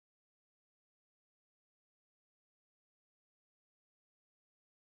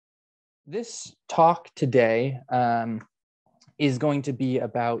This talk today is going to be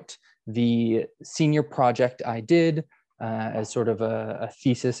about the senior project I did as sort of a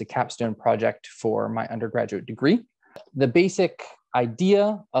thesis, a capstone project for my undergraduate degree. The basic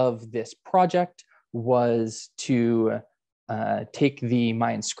idea of this project was to take the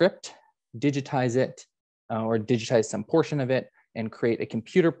Mayan script, digitize it, or digitize some portion of it, and create a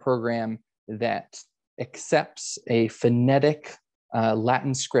computer program that accepts a phonetic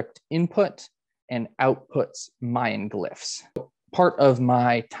Latin script input and outputs Mayan glyphs. Part of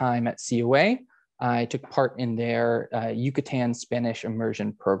my time at COA, I took part in their Yucatan Spanish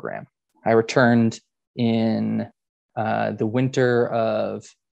immersion program. I returned in the winter of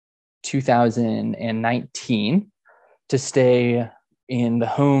 2019 to stay in the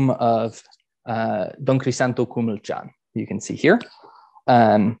home of Don Crisanto Kumulchan, you can see here.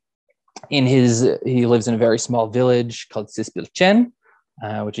 He lives in a very small village called Sispilchen,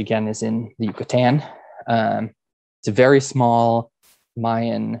 which again is in the Yucatan. It's a very small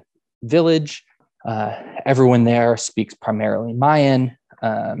Mayan village. Everyone there speaks primarily Mayan,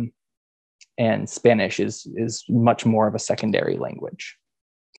 and Spanish is much more of a secondary language.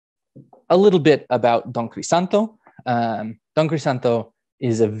 A little bit about Don Crisanto. Don Crisanto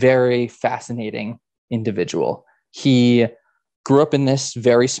is a very fascinating individual. He grew up in this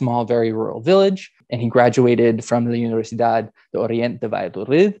very small, very rural village, and he graduated from the Universidad de Oriente de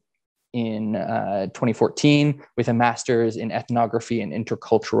Valladolid in 2014 with a master's in ethnography and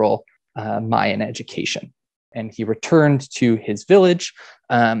intercultural Mayan education. And he returned to his village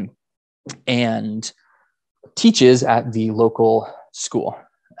and teaches at the local school.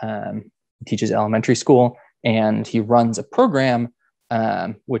 He teaches elementary school, and he runs a program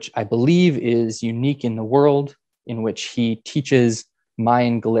which I believe is unique in the world, in which he teaches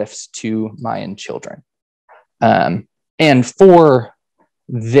Mayan glyphs to Mayan children. And for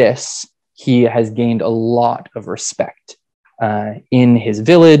this, he has gained a lot of respect in his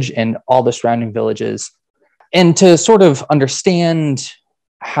village and all the surrounding villages. And to sort of understand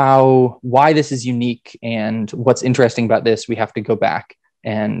why this is unique and what's interesting about this, we have to go back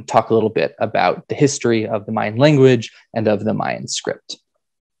and talk a little bit about the history of the Mayan language and of the Mayan script.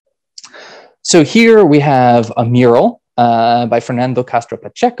 So here we have a mural by Fernando Castro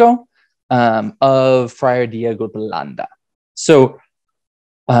Pacheco of Friar Diego de Landa. So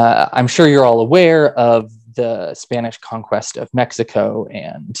I'm sure you're all aware of the Spanish conquest of Mexico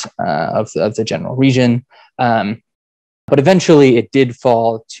and of the general region. But eventually it did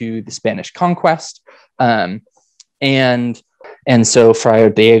fall to the Spanish conquest. And so Friar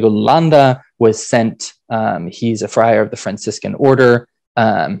Diego de Landa was sent. He's a friar of the Franciscan order.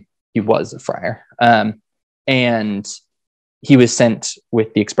 He was a friar. And he was sent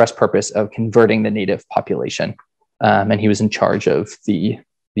with the express purpose of converting the native population. And he was in charge of the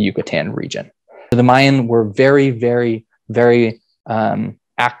Yucatan region. The Mayan were very, very, very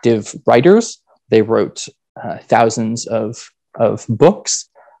active writers. They wrote thousands of books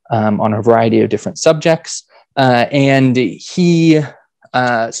on a variety of different subjects. And he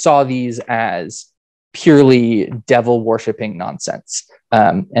saw these as purely devil-worshipping nonsense.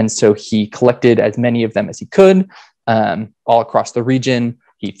 And so he collected as many of them as he could all across the region.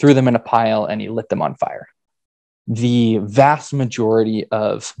 He threw them in a pile and he lit them on fire. The vast majority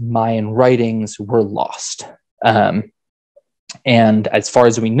of Mayan writings were lost. And as far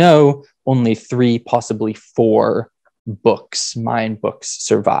as we know, only 3, possibly 4 books, Mayan books,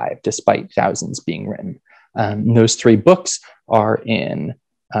 survived, despite thousands being written. Those 3 books are in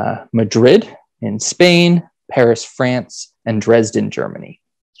Madrid, in Spain, Paris, France, and Dresden, Germany.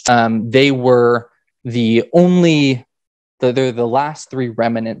 They were they're the last 3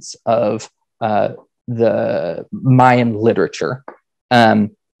 remnants of the Mayan literature.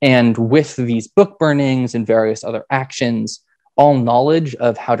 And with these book burnings and various other actions, all knowledge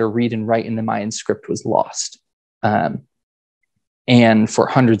of how to read and write in the Mayan script was lost. And for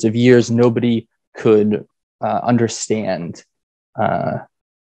hundreds of years, nobody could understand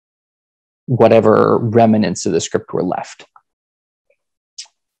whatever remnants of the script were left.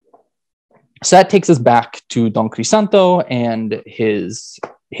 So that takes us back to Don Crisanto and his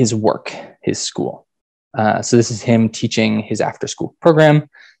work, his school. So this is him teaching his after-school program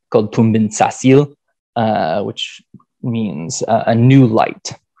called Tumbin Sasil, which means a new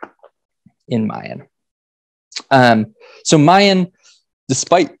light in Mayan. So Mayan,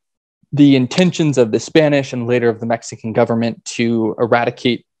 despite the intentions of the Spanish and later of the Mexican government to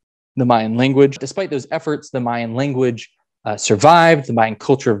eradicate the Mayan language, despite those efforts, the Mayan language survived. The Mayan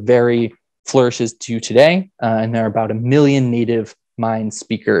culture flourishes to today, and there are about 1 million native Mayan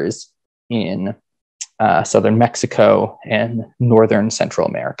speakers in southern Mexico and northern Central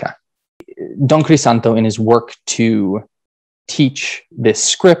America. Don Crisanto, in his work to teach this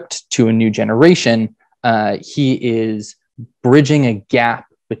script to a new generation, he is bridging a gap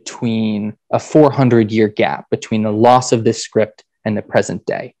between a 400-year gap between the loss of this script and the present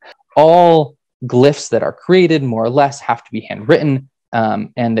day. All glyphs that are created, more or less, have to be handwritten,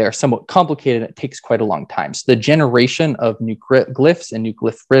 and they're somewhat complicated. It takes quite a long time. So the generation of new glyphs and new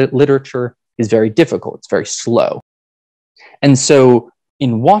glyph literature is very difficult. It's very slow. And so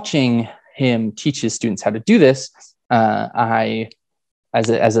in watching him teach his students how to do this, I, as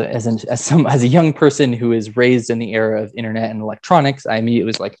a young person who is raised in the era of internet and electronics, I immediately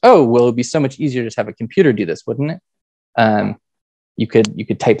was like, oh, well, it'd be so much easier to just have a computer do this, wouldn't it? You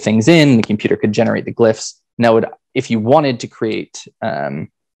could type things in, the computer could generate the glyphs. And that would, if you wanted to create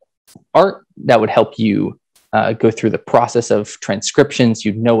art, that would help you go through the process of transcriptions.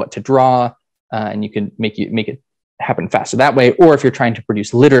 You'd know what to draw, and you can make it happen faster that way. Or if you're trying to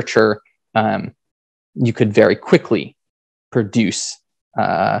produce literature, you could very quickly produce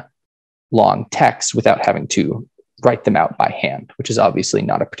long texts without having to write them out by hand, which is obviously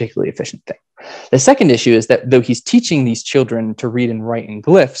not a particularly efficient thing. The second issue is that though he's teaching these children to read and write in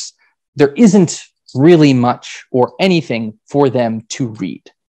glyphs, there isn't really much or anything for them to read.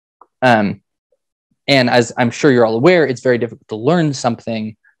 And as I'm sure you're all aware, it's very difficult to learn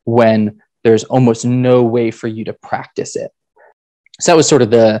something when there's almost no way for you to practice it. So that was sort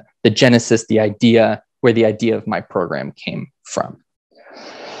of the genesis, the idea, where the idea of my program came from.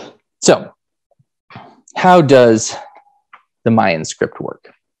 So how does the Mayan script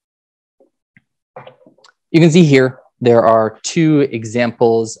work? You can see here, there are two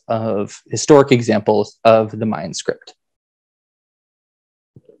historic examples of the Mayan script.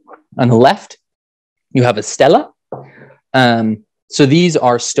 On the left, you have a stela. So these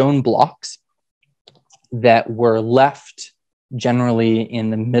are stone blocks that were left generally in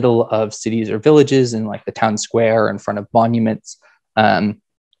the middle of cities or villages, in like the town square, in front of monuments. And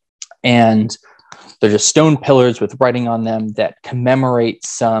they're just stone pillars with writing on them that commemorate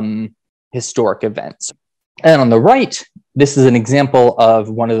some historic events. And on the right, this is an example of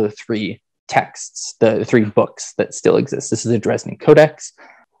one of the three texts, the three books that still exist. This is the Dresden Codex.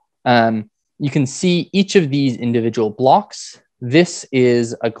 You can see each of these individual blocks. This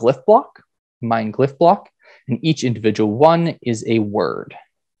is a glyph block, Mayan glyph block, and each individual one is a word.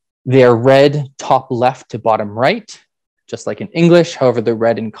 They are read top left to bottom right, just like in English. However, they're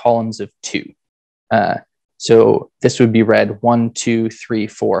read in columns of 2. So this would be read 1, 2, 3,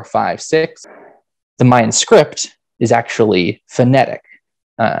 4, 5, 6. The Mayan script is actually phonetic.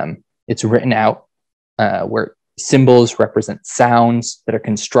 It's written out where symbols represent sounds that are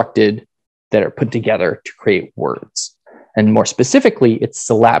constructed, that are put together to create words. And more specifically, it's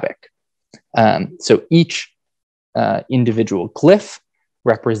syllabic. So each individual glyph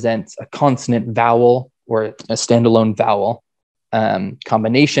represents a consonant vowel or a standalone vowel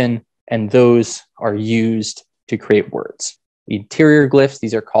combination, and those are used to create words. The interior glyphs,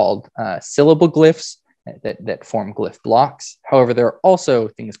 these are called syllable glyphs that form glyph blocks. However, there are also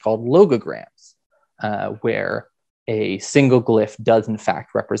things called logograms, where a single glyph does in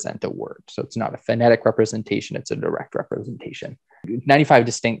fact represent a word. So it's not a phonetic representation, it's a direct representation. 95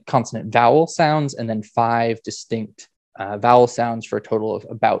 distinct consonant vowel sounds, and then 5 distinct vowel sounds, for a total of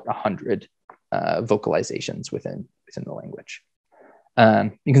about 100 vocalizations within the language.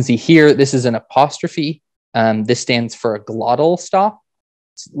 You can see here, this is an apostrophe. This stands for a glottal stop.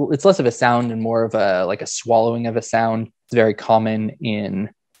 It's less of a sound and more of a swallowing of a sound. It's very common in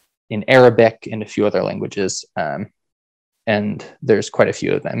Arabic and a few other languages. And there's quite a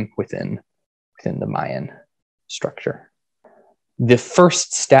few of them within the Mayan structure. The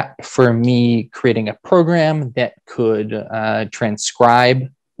first step for me creating a program that could transcribe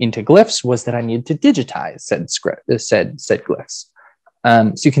into glyphs was that I needed to digitize said glyphs.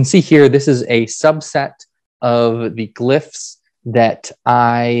 So you can see here, this is a subset of the glyphs that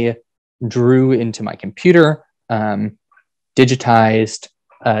I drew into my computer, digitized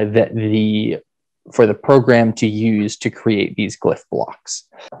for the program to use to create these glyph blocks.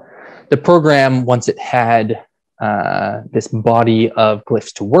 The program, once it had this body of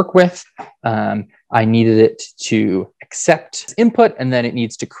glyphs to work with, I needed it to accept input, and then it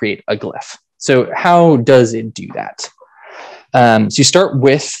needs to create a glyph. So how does it do that? So you start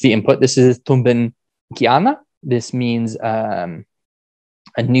with the input. This is Tumben Kiana. This means a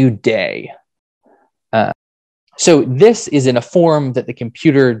new day. So this is in a form that the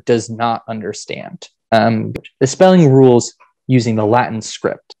computer does not understand. The spelling rules using the Latin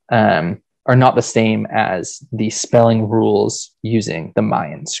script are not the same as the spelling rules using the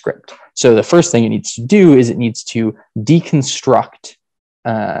Mayan script. So the first thing it needs to do is it needs to deconstruct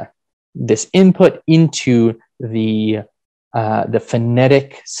this input into the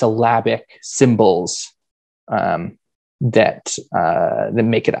phonetic syllabic symbols that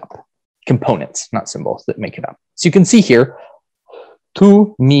make it up. Components, not symbols, that make it up. So you can see here,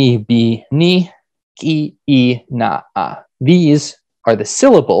 tu, mi, bi, ni, ki, I, na, a. These are the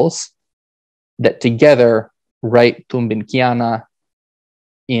syllables that together write Tumbinkiana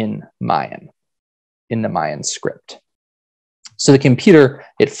in Mayan, in the Mayan script. So the computer,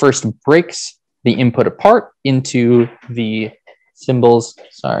 it first breaks the input apart into the symbols,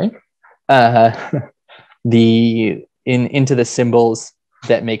 into the symbols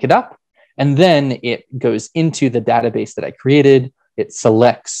that make it up. And then it goes into the database that I created. It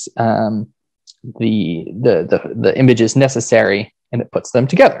selects the images necessary, and it puts them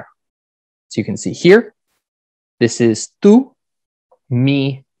together. So you can see here, this is tu,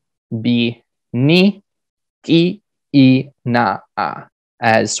 mi, bi, ni, ki, I, na, a.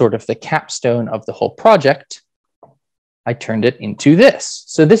 As sort of the capstone of the whole project, I turned it into this.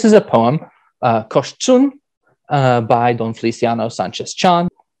 So this is a poem, Koshchun, by Don Feliciano Sanchez Chan.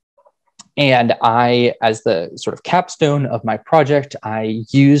 And I, as the sort of capstone of my project, I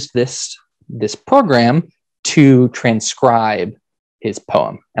used this program to transcribe his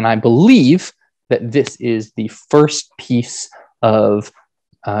poem. And I believe that this is the first piece of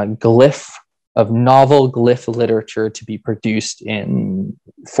novel glyph literature to be produced in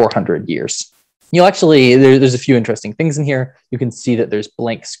 400 years. You'll actually, there's a few interesting things in here. You can see that there's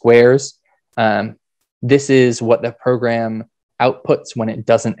blank squares. This is what the program outputs when it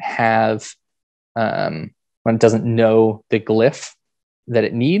doesn't have, when it doesn't know the glyph that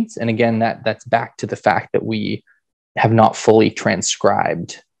it needs. And again, that's back to the fact that we have not fully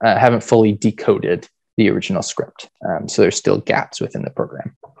transcribed, haven't fully decoded the original script. So there's still gaps within the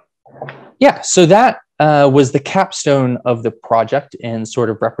program. Yeah, so that was the capstone of the project and sort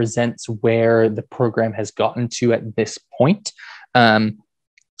of represents where the program has gotten to at this point.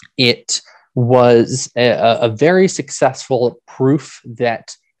 It was a very successful proof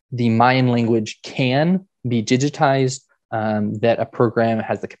that the Mayan language can be digitized, that a program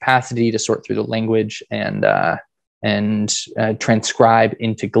has the capacity to sort through the language and transcribe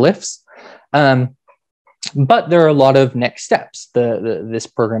into glyphs. But there are a lot of next steps. This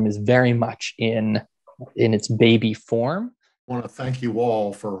program is very much in its baby form. I want to thank you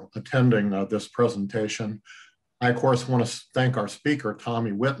all for attending this presentation. I, of course, want to thank our speaker,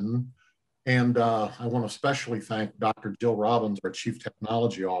 Tommy Witten, and I want to especially thank Dr. Jill Robbins, our Chief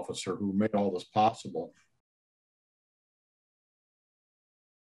Technology Officer, who made all this possible.